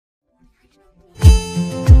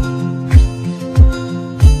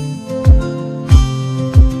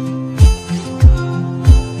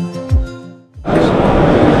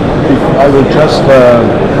just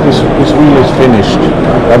this wheel is finished.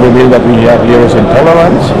 Every wheel that we have here is in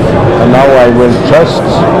tolerance, and now I will just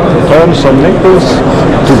turn some nipples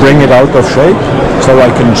to bring it out of shape, so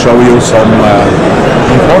I can show you some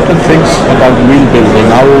important things about wheel building,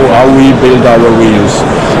 how we build our wheels.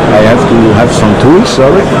 I have to have some tools,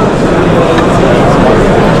 sorry.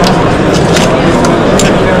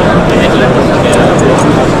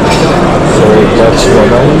 So that's what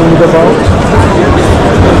I need about.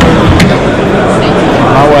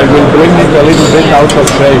 Now I will bring it a little bit out of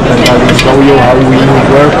shape, and I will show you how we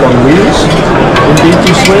work on wheels in DT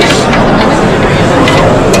Swiss.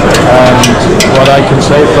 And what I can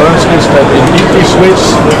say first is that in DT Swiss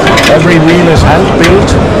every wheel is hand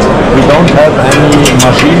built. We don't have any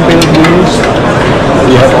machine built wheels.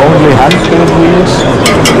 We have only hand built wheels.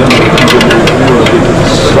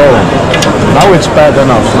 So now it's bad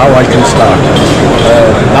enough. Now I can start.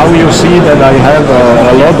 Now you see that I have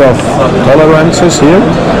a lot of tolerances here.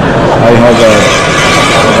 I have a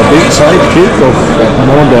big side kick of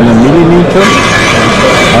more than 1 millimeter.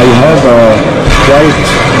 I have a quite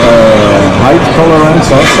height tolerance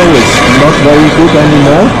also. It's not very good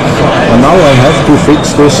anymore, and now I have to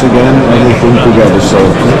fix this again, everything together. So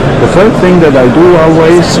the first thing that I do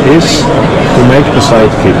always is to make the side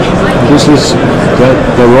kick. This is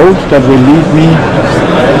the road that will lead me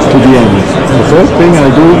to the end. The first thing I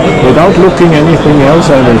do, without looking anything else,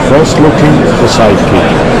 I will first looking the side kick.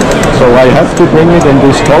 So I have to bring it in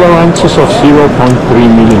these tolerances of 0.3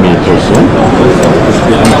 millimeters. And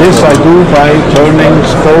this I do by turning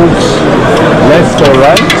spokes left or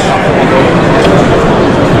right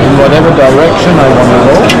in whatever direction I want to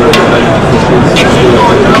go.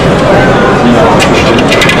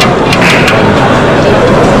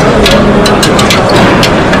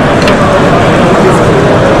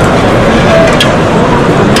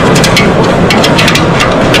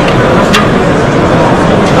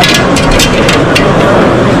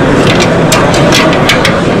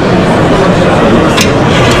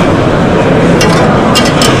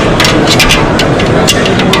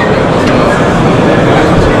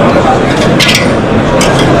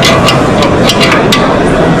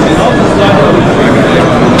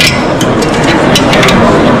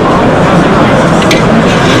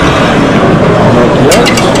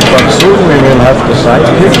 The side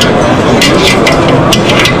kick.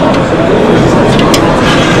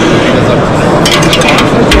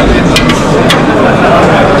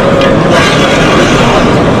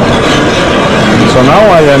 So now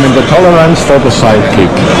I am in the tolerance for the side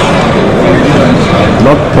kick.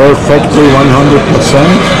 Not perfectly 100%,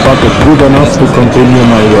 but good enough to continue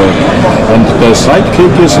my work. And the side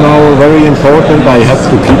kick is now very important. I have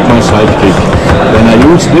to keep my side kick. When I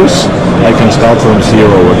use this, I can start from 0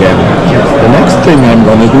 again. The next thing I'm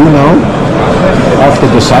going to do now, after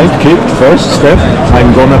the side kick, first step,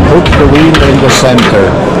 I'm going to put the wheel in the center,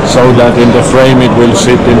 so that in the frame it will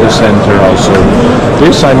sit in the center also.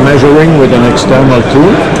 This I'm measuring with an external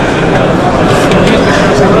tool.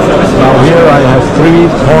 Now here I have 3.0.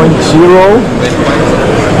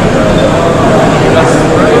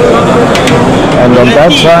 And on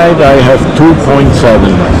that side I have 2.7.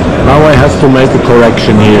 Now I have to make a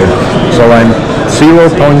correction here. So I'm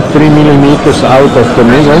 0.3 millimeters out of the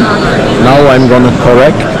middle. Now I'm going to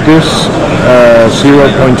correct this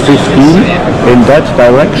 0.15 in that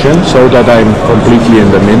direction, so that I'm completely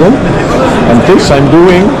in the middle. And this I'm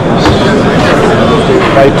doing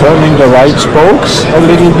by turning the right spokes a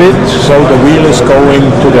little bit, so the wheel is going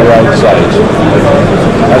to the right side.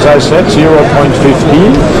 As I said, 0.15,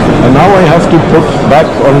 and now I have to put back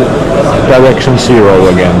on direction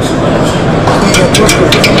 0 again.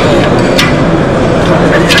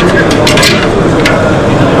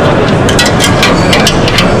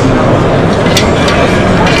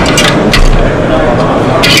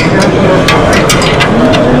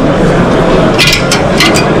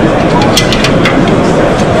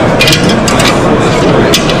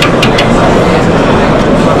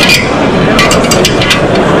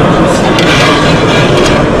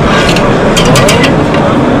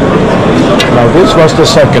 This was the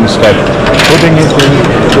second step, putting it in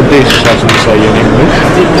the dish, as we say in English,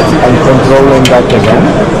 and controlling that again.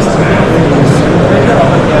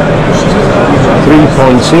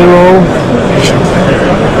 3.0,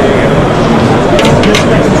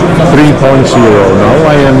 3.0. Now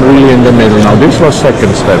I am really in the middle. Now this was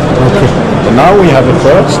second step. Okay. And now we have a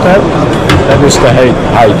third step, that is the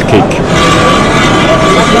height kick.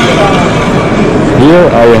 Here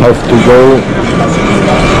I have to go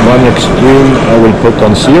one extreme, I will put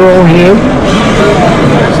on 0 here.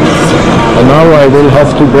 And now I will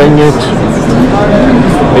have to bring it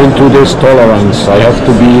into this tolerance. I have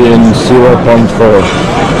to be in 0.4.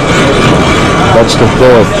 That's the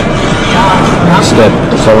third step.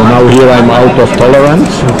 So now here I'm out of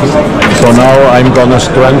tolerance. So now I'm gonna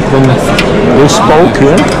strengthen this spoke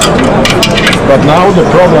here. But now the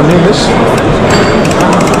problem is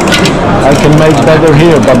I can make better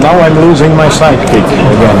here, but now I'm losing my side kick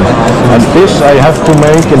again. And this I have to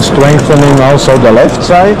make in strengthening also the left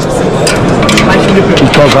side,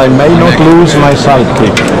 because I may not lose my side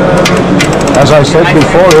kick. As I said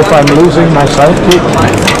before, if I'm losing my side kick,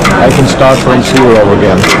 I can start from zero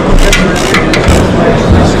again.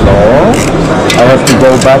 So I have to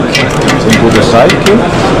go back into the side kick.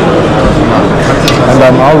 And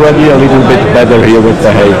I'm already a little bit better here with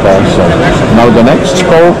the height also. Now the next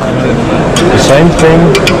spoke, the same thing.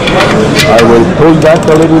 I will pull that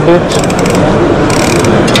a little bit.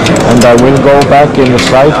 And I will go back in the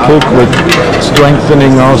side kick with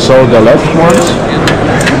strengthening also the left ones.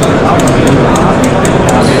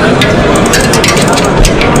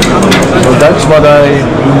 So that's what I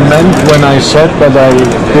meant when I said that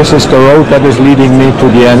this is the road that is leading me to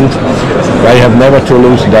the end. I have never to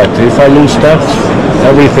lose that. If I lose that,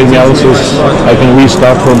 everything else is, I can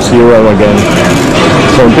restart from zero again.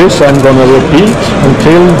 So this I'm going to repeat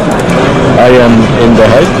until I am in the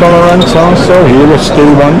height tolerance also. Here is still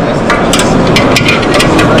one.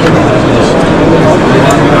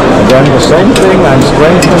 Again the same thing, I'm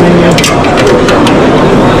strengthening it.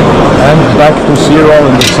 And back to zero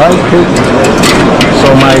in the side kick. So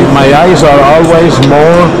my eyes are always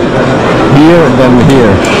more here than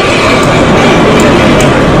here.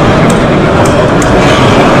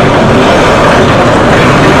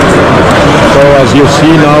 So as you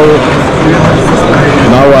see now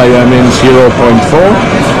I am in 0.4.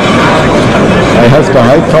 I have the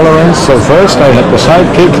height tolerance, so first I had the side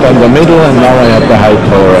kick, then the middle, and now I have the height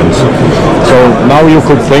tolerance. So now you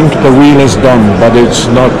could think the wheel is done, but it's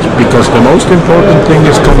not, because the most important thing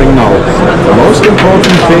is coming now. The most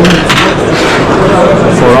important thing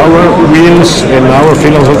for our wheels in our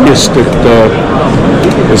philosophy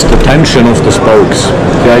is the tension of the spokes.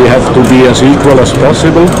 They have to be as equal as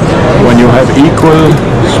possible. When you have equal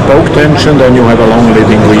spoke tension, then you have a long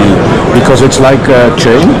living wheel, because it's like a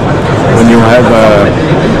chain. When you have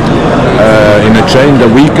in a chain,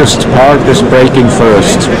 the weakest part is breaking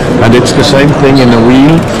first, and it's the same thing in a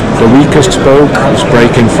wheel. The weakest spoke is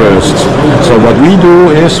breaking first. So what we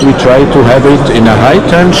do is we try to have it in a high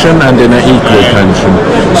tension and in an equal tension.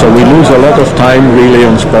 So we lose a lot of time really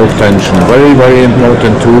on spoke tension. Very, very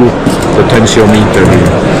important tool, the tensiometer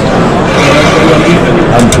here.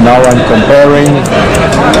 And now I'm comparing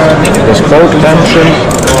the spoke tension,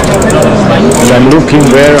 and I'm looking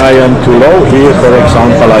where I am too low. Here, for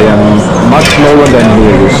example, I am much lower than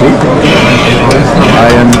here, you see.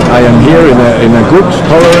 I am here in a good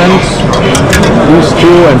tolerance. These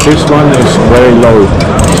two and this one is very low.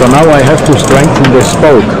 So now I have to strengthen this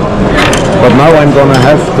spoke. But now I'm going to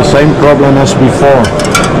have the same problem as before.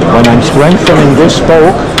 When I'm strengthening this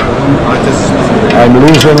spoke, I'm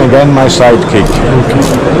losing again my side kick.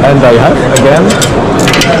 And I have again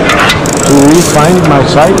to refine my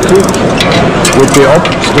side kick with the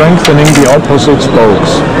strengthening the opposite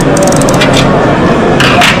spokes.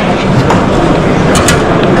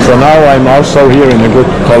 So now I'm also here in a good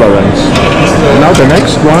tolerance. Now the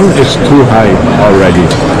next one is too high already.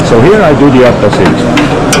 So here I do the opposite.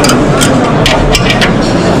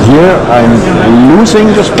 Here I'm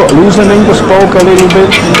loosening the spoke a little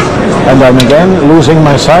bit, and I'm again losing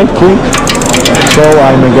my side kick. So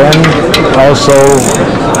I'm again also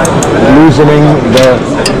loosening the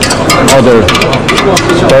other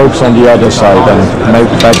spokes on the other side and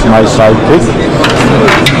make back my side kick.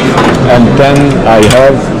 And then I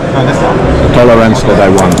have the tolerance that I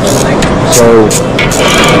want. So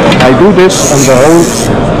I do this on the whole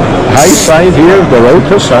high side here, the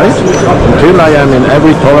rotor side, until I am in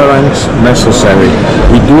every tolerance necessary.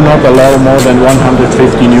 We do not allow more than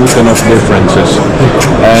 150 Newton of differences.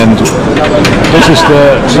 And this is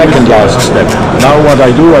the second last step. Now what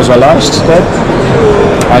I do as a last step,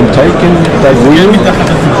 I'm taking that wheel,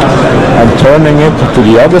 I'm turning it to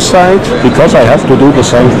the other side, because I have to do the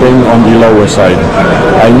same thing on the lower side.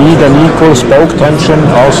 I need an equal spoke tension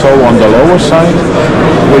also on the lower side,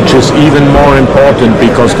 which is even more important,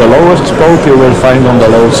 because the lowest spoke you will find on the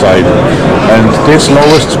low side. And this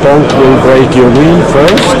lowest spoke will break your wheel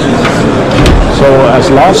first. So as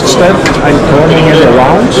last step, I'm turning it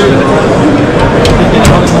around.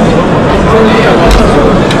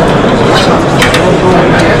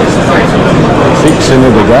 Fixing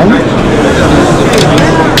it again.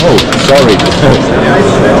 Oh, sorry.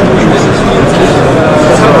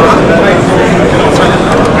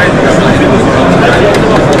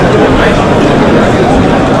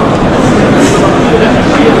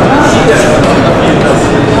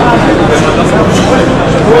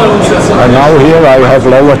 And now here I have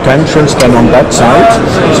lower tensions than on that side,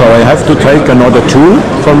 so I have to take another tool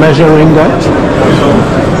for measuring that.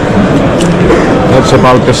 That's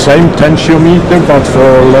about the same tensiometer but for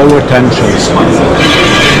lower tensions.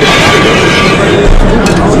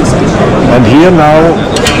 And here now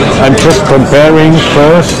I'm just comparing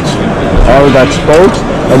first all that spoke,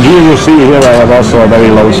 and here you see here I have also a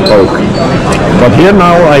very low spoke. But here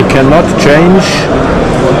now I cannot change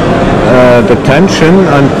the tension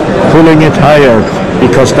and pulling it higher,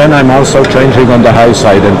 because then I'm also changing on the high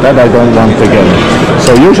side, and that I don't want again.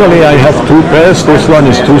 So usually I have two pairs. This one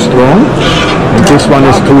is too strong and this one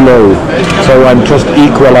is too low, so I'm just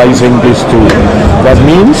equalizing these two. That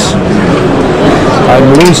means I'm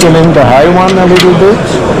loosening the high one a little bit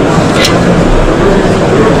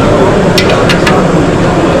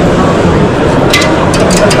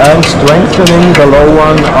and strengthening the low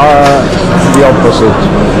one, the opposite.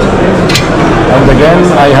 And again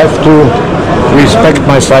I have to respect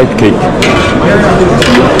my side kick.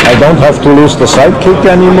 I don't have to lose the side kick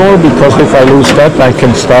anymore, because if I lose that I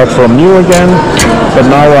can start from new again. But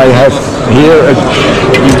now I have here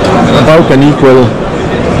about an equal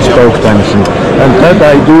spoke tension, and that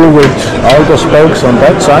I do with all the spokes on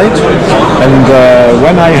that side. And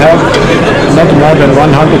when I have not more than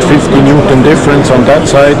 150 Newton difference on that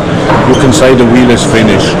side, you can say the wheel is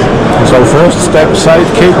finished. So first step side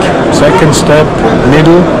kick, second step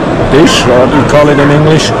middle dish, or we call it in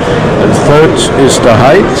English, and third is the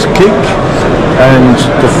height kick, and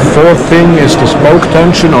the fourth thing is the spoke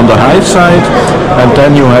tension on the high side, and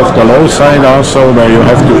then you have the low side also, where you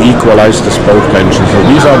have to equalize the spoke tension. So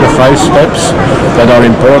these are the 5 steps that are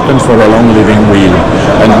important for a long living wheel.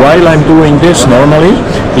 And while I'm doing this normally,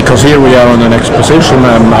 because here we are on an exposition,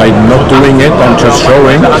 I'm not doing it, I'm just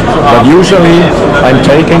showing, but usually I'm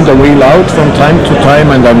taking the wheel out from time to time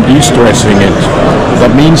and I'm de-stressing it.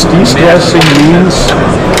 That means de-stressing means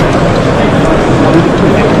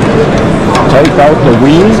take out the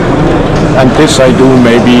wheel, and this I do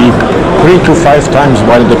maybe 3 to 5 times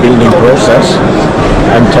while the building process.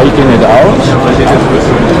 I'm taking it out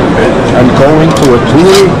and going to a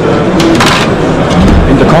tool.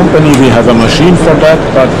 In the company we have a machine for that,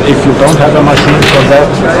 but if you don't have a machine for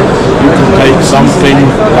that, you can take something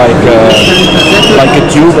like a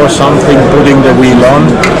tube or something, putting the wheel on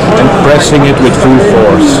and pressing it with full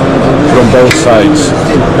force from both sides.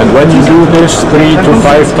 And when you do this 3 to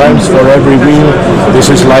 5 times for every wheel,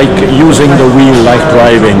 this is like using the wheel like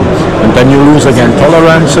driving. And then you lose again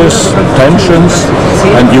tolerances, tensions,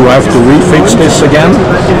 and you have to refix this again.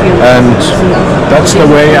 And that's the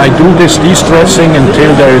way I do this de-stressing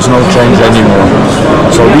until there is no change anymore.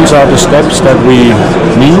 So these are the steps that we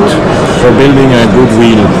need for building a good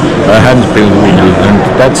wheel, a hand-built wheel. And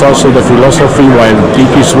that's also the philosophy while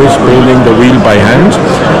TT Swiss building the wheel by hand,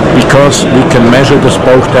 because we can measure the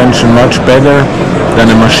spoke tension much better than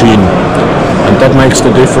a machine. And that makes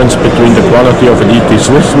the difference between the quality of a DT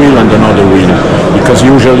Swiss wheel and another wheel. Because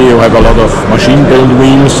usually you have a lot of machine-built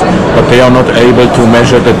wheels, but they are not able to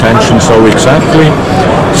measure the tension so exactly.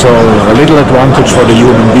 So a little advantage for the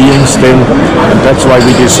human being still, and that's why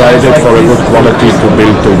we decided for a good quality to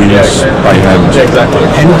build the wheels by hand.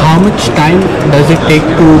 And how much time does it take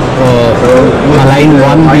to align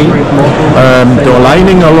one wheel? The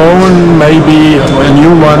aligning alone, maybe a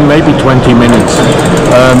new one, maybe 20 minutes.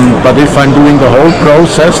 But if I'm doing the whole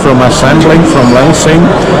process from assembling, from lacing,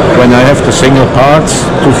 when I have the single parts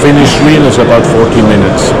to finish wheel is about 40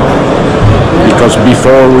 minutes. Because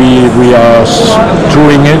before we are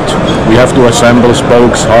screwing it, we have to assemble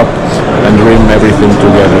spokes, hub, and rim everything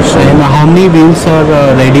together. So. And how many wheels are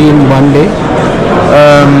ready in one day?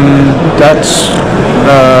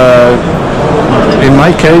 In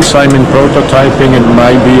my case, I'm in prototyping. It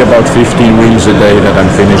might be about 15 wheels a day that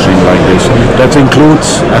I'm finishing like this. That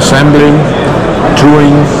includes assembling,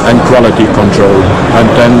 tooling, and quality control, and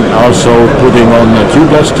then also putting on a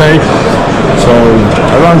tubeless tape. So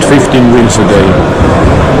around 15 wheels a day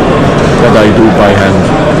that I do by hand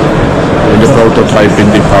in the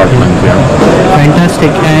prototyping department. Yeah.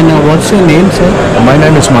 Fantastic. And what's your name, sir? My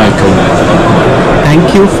name is Michael.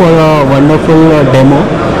 Thank you for a wonderful demo.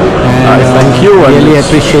 And thank you. Really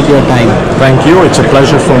appreciate your time. Thank you. It's a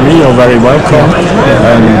pleasure for me. You're very welcome.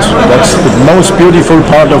 And that's the most beautiful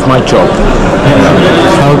part of my job.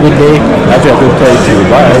 Have a good day. Have a good day too.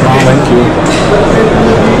 Bye. Thank you.